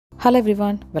Hello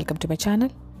everyone, welcome to my channel.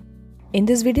 In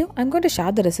this video, I'm going to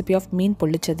share the recipe of Meen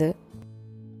Pollichatu.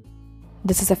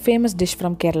 This is a famous dish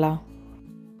from Kerala.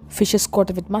 Fish is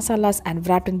coated with masalas and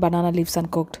wrapped in banana leaves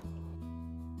and cooked.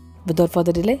 Without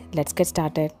further delay, let's get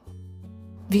started.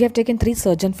 We have taken 3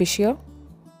 surgeon fish here.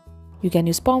 You can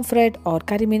use pomfret or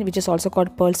curry meen, which is also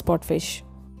called pearl spot fish.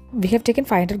 We have taken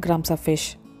 500 grams of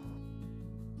fish.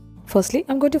 Firstly,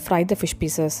 I'm going to fry the fish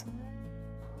pieces.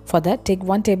 For that, take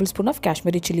 1 tablespoon of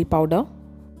Kashmiri chili powder,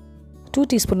 2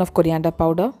 teaspoons of coriander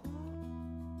powder,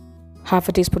 half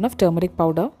a teaspoon of turmeric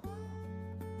powder,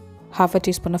 half a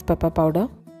teaspoon of pepper powder,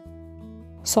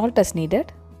 salt as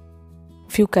needed,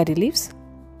 few curry leaves,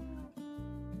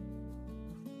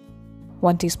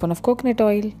 1 teaspoon of coconut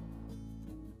oil,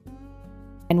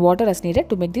 and water as needed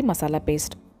to make the masala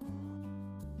paste.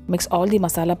 Mix all the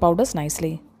masala powders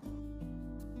nicely.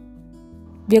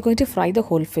 We are going to fry the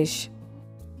whole fish.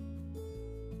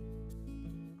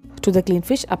 To the clean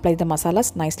fish, apply the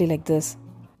masalas nicely like this.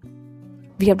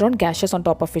 We have drawn gashes on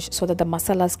top of fish so that the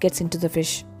masalas gets into the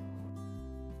fish.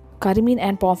 Curry meen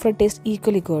and pomfret taste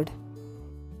equally good.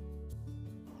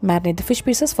 Marinate the fish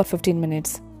pieces for 15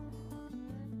 minutes.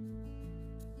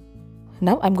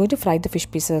 Now I'm going to fry the fish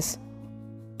pieces.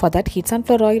 For that, heat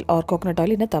sunflower oil or coconut oil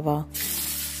in a tawa.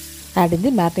 Add in the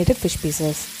marinated fish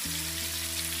pieces.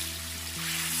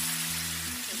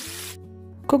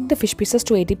 Cook the fish pieces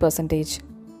to 80%.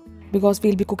 Because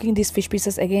we'll be cooking these fish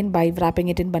pieces again by wrapping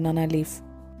it in banana leaf.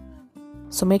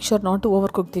 So make sure not to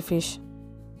overcook the fish.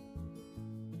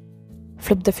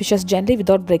 Flip the fishes gently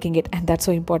without breaking it, and that's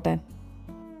so important.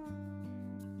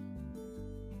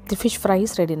 The fish fry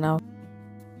is ready now.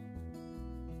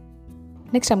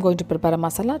 Next I'm going to prepare a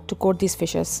masala to coat these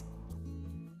fishes.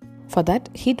 For that,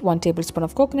 heat 1 tablespoon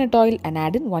of coconut oil and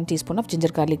add in 1 teaspoon of ginger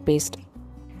garlic paste.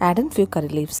 Add in few curry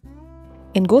leaves.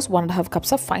 In goes 1.5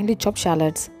 cups of finely chopped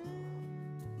shallots.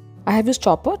 I have used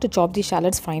chopper to chop the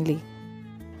shallots finely.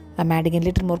 I'm adding in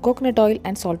little more coconut oil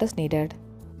and salt as needed.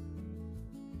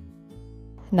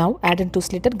 Now add in 2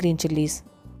 slitted green chilies.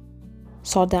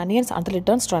 Saute the onions until it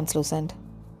turns translucent.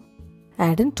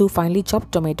 Add in 2 finely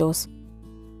chopped tomatoes.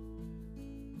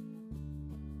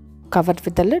 Cover it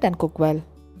with the lid and cook well.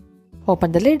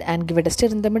 Open the lid and give it a stir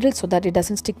in the middle so that it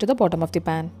doesn't stick to the bottom of the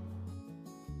pan.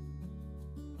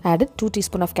 Add in 2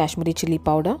 teaspoons of Kashmiri chili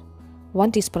powder,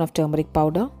 1 teaspoon of turmeric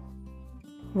powder,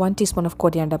 1 teaspoon of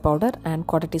coriander powder and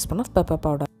 1/4 teaspoon of pepper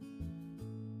powder.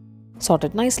 Saute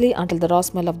it nicely until the raw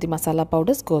smell of the masala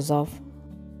powders goes off.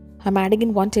 I'm adding in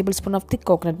 1 tablespoon of thick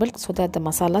coconut milk so that the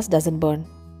masalas doesn't burn.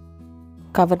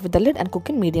 Cover it with the lid and cook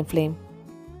in medium flame.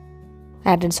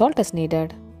 Add in salt as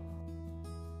needed.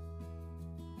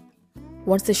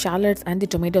 Once the shallots and the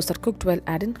tomatoes are cooked well,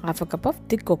 add in half a cup of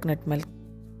thick coconut milk.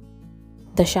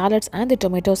 The shallots and the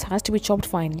tomatoes has to be chopped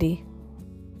finely.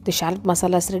 The shallot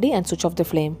masala is ready and switch off the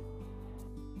flame.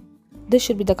 This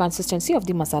should be the consistency of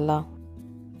the masala.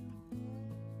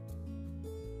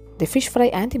 The fish fry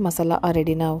and the masala are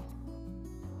ready now.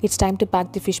 It's time to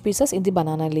pack the fish pieces in the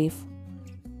banana leaf.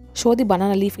 Show the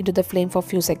banana leaf into the flame for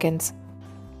few seconds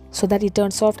so that it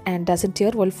turns soft and doesn't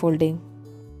tear while folding.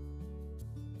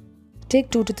 Take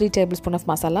 2 to 3 tablespoons of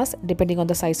masalas depending on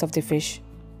the size of the fish.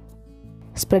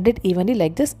 Spread it evenly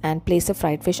like this and place the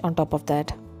fried fish on top of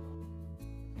that.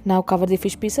 Now cover the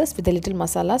fish pieces with the little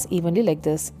masalas evenly like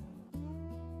this.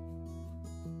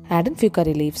 Add in few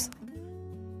curry leaves.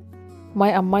 My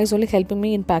amma is only helping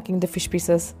me in packing the fish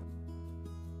pieces.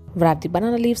 Wrap the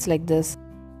banana leaves like this.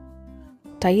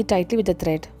 Tie it tightly with a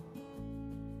thread.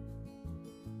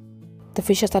 The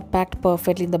fishes are packed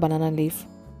perfectly in the banana leaf.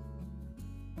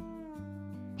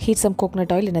 Heat some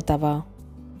coconut oil in a tawa.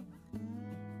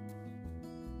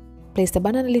 Place the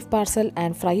banana leaf parcel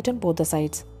and fry it on both the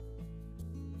sides.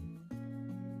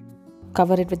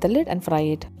 Cover it with the lid and fry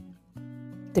it.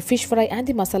 The fish fry and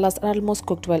the masalas are almost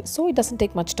cooked well, so it doesn't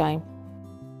take much time.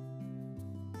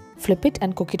 Flip it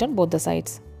and cook it on both the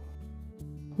sides.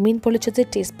 Meen Pollichatu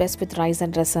tastes best with rice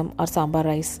and rasam or sambar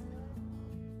rice.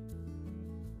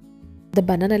 The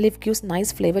banana leaf gives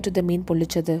nice flavor to the Meen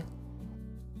Pollichatu.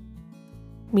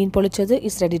 Meen Pollichatu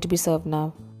is ready to be served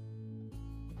now.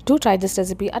 Do try this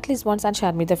recipe at least once and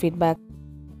share me the feedback.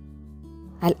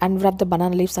 I'll unwrap the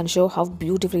banana leaves and show how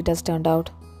beautifully it has turned out.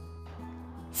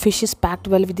 Fish is packed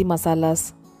well with the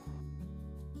masalas.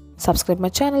 Subscribe my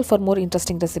channel for more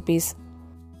interesting recipes.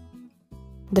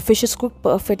 The fish is cooked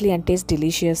perfectly and tastes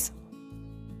delicious.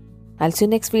 I'll see you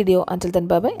next video. Until then,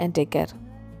 bye bye and take care.